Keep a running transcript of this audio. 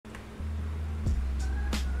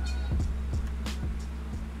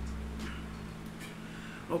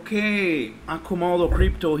Okay, Akumaldo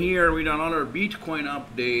Crypto here with another Bitcoin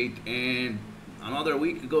update, and another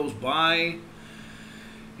week goes by,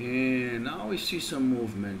 and now we see some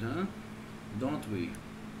movement, huh? Don't we?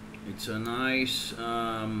 It's a nice.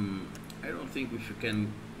 I don't think if you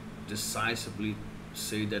can decisively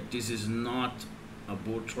say that this is not a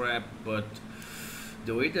bull trap, but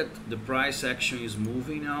the way that the price action is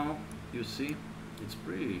moving now, you see, it's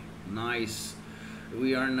pretty nice.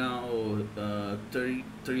 We are now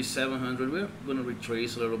 3,700. We're gonna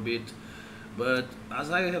retrace a little bit, but as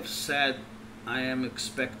I have said, I am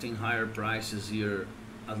expecting higher prices here,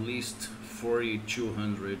 at least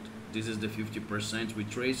 4,200. This is the 50%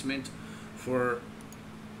 retracement for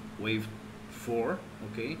wave 4,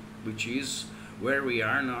 okay, which is where we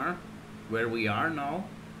are now.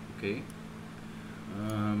 Okay.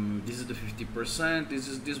 This is the 50%.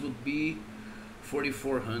 This would be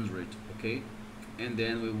 4,400, okay, and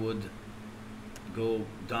then we would go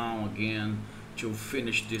down again to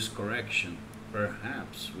finish this correction.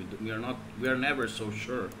 Perhaps we are never so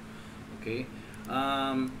sure, okay.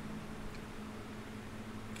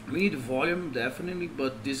 We need volume definitely,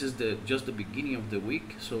 but this is just the beginning of the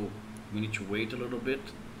week, so we need to wait a little bit.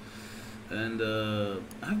 And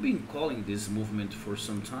I've been calling this movement for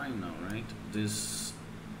some time now, right? This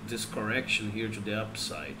correction here to the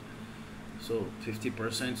upside. So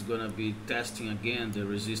 50% is gonna be testing again the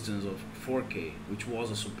resistance of 4K, which was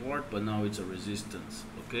a support, but now it's a resistance.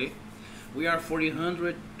 Okay, we are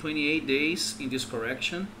 428 days in this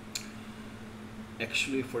correction.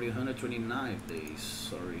 Actually, 429 days.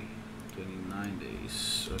 Sorry, 29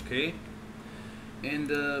 days. Okay,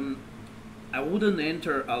 and I wouldn't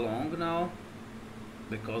enter along now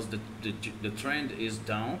because the trend is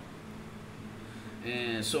down.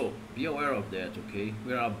 And so be aware of that, okay.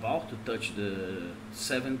 We are about to touch the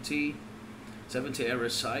 70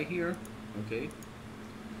 RSI here, okay.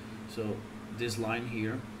 So this line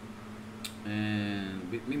here,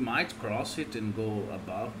 and we might cross it and go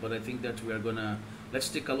above, but I think that we are gonna, let's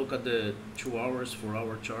take a look at the 2 hours, 4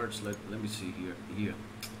 hour charts. Let me see here.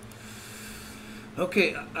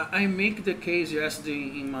 Okay, I make the case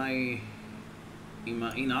yesterday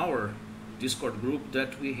in our Discord group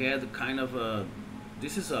that we had kind of a,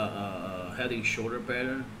 this is a head and shoulder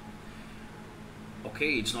pattern.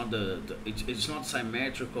 Okay, it's not it's not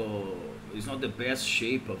symmetrical. It's not the best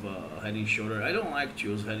shape of a head and shoulder. I don't like to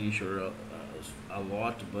use head and shoulder a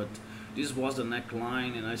lot, but this was the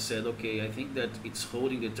neckline, and I said, okay, I think that it's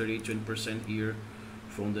holding the 38% here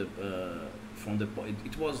from the point.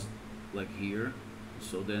 It was like here,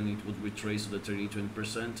 so then it would retrace to the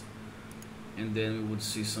 38%, and then we would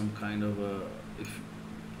see some kind of a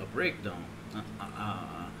breakdown.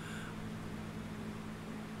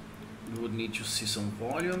 We would need to see some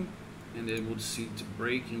volume, and then we would see it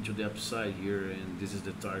break into the upside here, and this is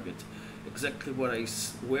the target. Exactly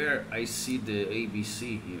where I see the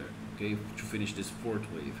ABC here, okay, to finish this fourth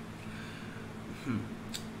wave.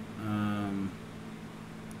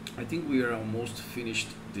 I think we are almost finished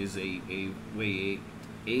this A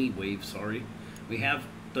wave. Sorry, we have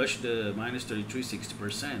touched the minus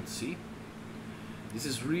 33.60%. See, this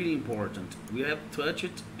is really important. We have touched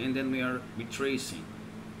it, and then we are retracing.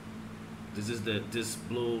 This is this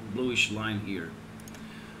bluish line here.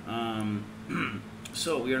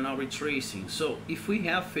 So we are now retracing. So if we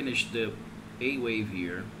have finished the A wave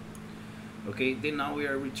here, okay, then now we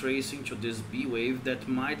are retracing to this B wave that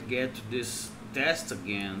might get this test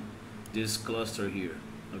again, this cluster here.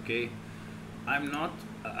 Okay, I'm not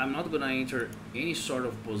gonna enter any sort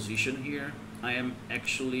of position here. I am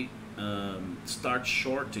actually start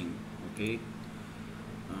shorting, okay.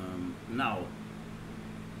 Now,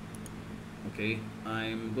 okay,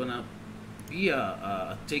 I'm gonna be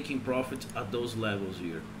taking profit at those levels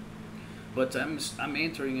here, but I'm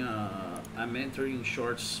entering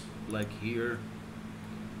shorts like here.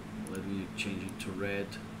 Let me change it to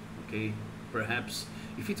red, okay. Perhaps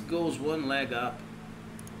if it goes one more leg up,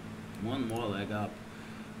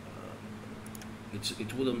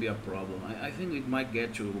 it wouldn't be a problem. I think it might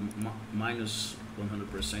get to minus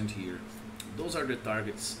 100% here. Those are the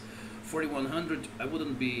targets. 4,100. I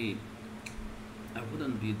wouldn't be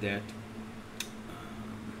that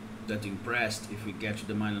impressed if we get to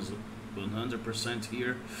the minus 100%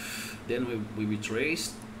 here. Then we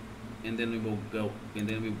retrace, and then we will go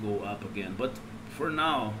up again. But for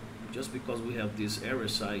now, just because we have this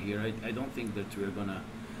RSI here, I don't think that we're gonna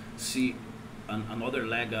see another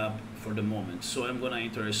leg up for the moment. So I'm gonna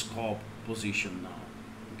enter a scalp position now,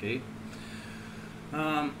 okay.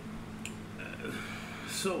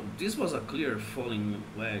 So this was a clear falling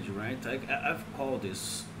wedge, right? I've called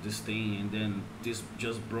this thing, and then this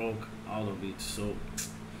just broke out of it. So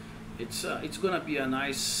It's gonna be a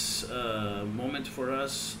nice moment for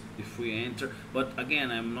us if we enter. But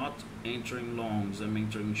again, I'm not entering longs. I'm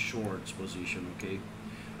entering shorts position. Okay,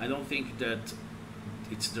 I don't think that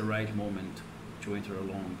it's the right moment to enter a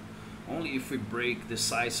long. Only if we break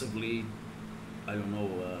decisively, I don't know,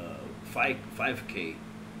 5K,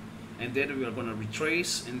 and then we are gonna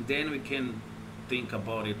retrace, and then we can think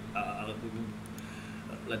about it.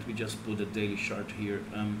 Let me just put the daily chart here.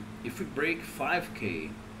 If we break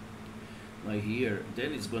 5K like here,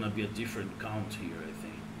 then it's gonna be a different count here, I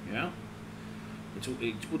think. Yeah,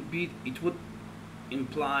 it would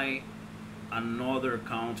imply another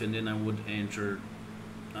count, and then I would enter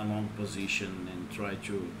a long position and try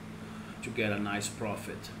to get a nice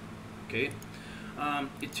profit. Okay,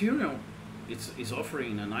 Ethereum is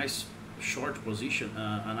offering a nice short position,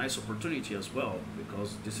 a nice opportunity as well,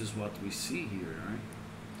 because this is what we see here, right?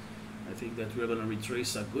 I think that we're gonna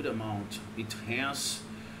retrace a good amount. It has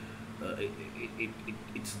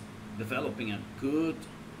it's developing a good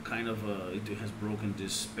kind of it has broken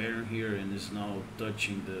this pattern here and is now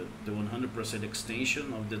touching the 100%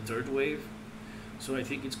 extension of the third wave. So I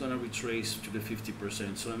think it's gonna retrace to the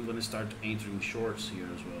 50%. So I'm gonna start entering shorts here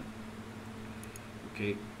as well.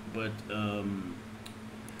 Okay, but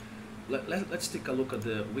let's take a look at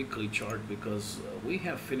the weekly chart, because we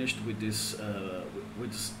have finished with this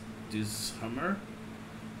hammer,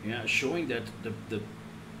 yeah, showing that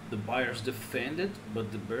the buyers defended,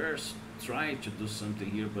 but the bears tried to do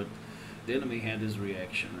something here, but then we had this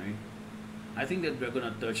reaction, right? I think that we're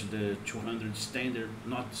gonna touch the 200 standard,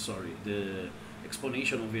 not sorry, the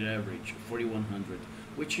exponential moving average 4100,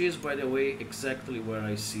 which is, by the way, exactly where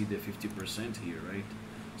I see the 50% here, right?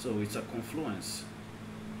 So it's a confluence,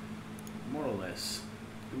 more or less.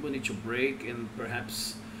 We need to break and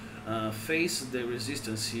perhaps face the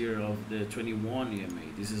resistance here of the 21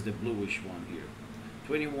 EMA. This is the bluish one here.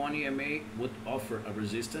 21 EMA would offer a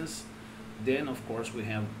resistance. Then of course we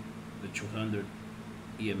have the 200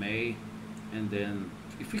 EMA, and then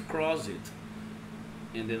if we cross it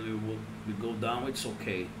and then we go down, it's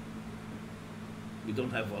okay. We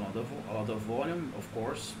don't have a lot of volume, of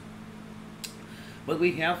course, but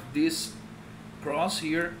we have this cross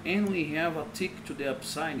here, and we have a tick to the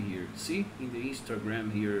upside here. See in the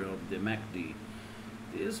histogram here of the MACD.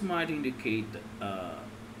 This might indicate a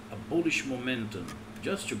bullish momentum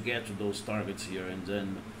just to get to those targets here, and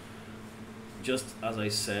then just as I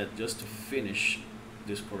said, just to finish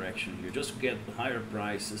this correction here, just to get higher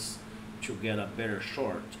prices to get a better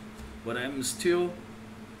short. But I'm still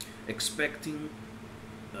expecting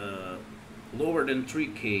lower than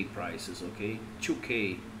 3K prices, okay,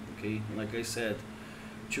 2K, okay, like I said,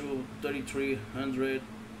 3,300,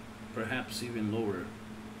 perhaps even lower,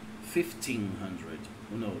 1,500,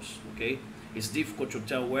 who knows, okay? It's difficult to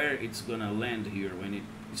tell where it's gonna land here when it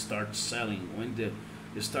starts selling, when the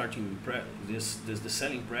starting the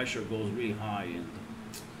selling pressure goes really high, and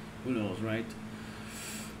who knows, right?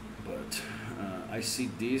 But I see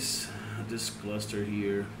this cluster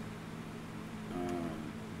here,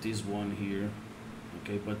 this one here,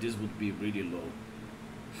 okay, but this would be really low.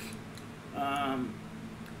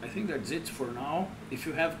 I think that's it for now. If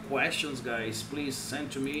you have questions, guys, please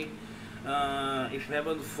send to me. If you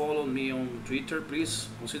haven't followed me on Twitter, please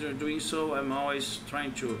consider doing so. I'm always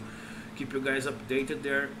trying to keep you guys updated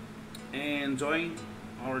there. And join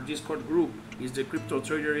our Discord group. It's the Crypto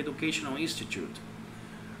Trader Educational Institute.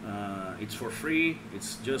 It's for free.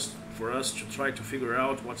 It's just for us to try to figure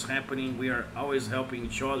out what's happening. We are always helping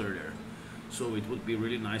each other there, so it would be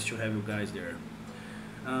really nice to have you guys there.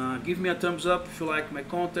 Give me a thumbs up if you like my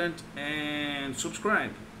content, and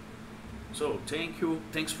subscribe. So thank you,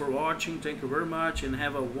 thanks for watching, thank you very much, and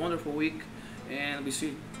have a wonderful week, and we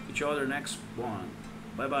see each other next one.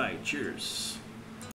 Bye bye, cheers.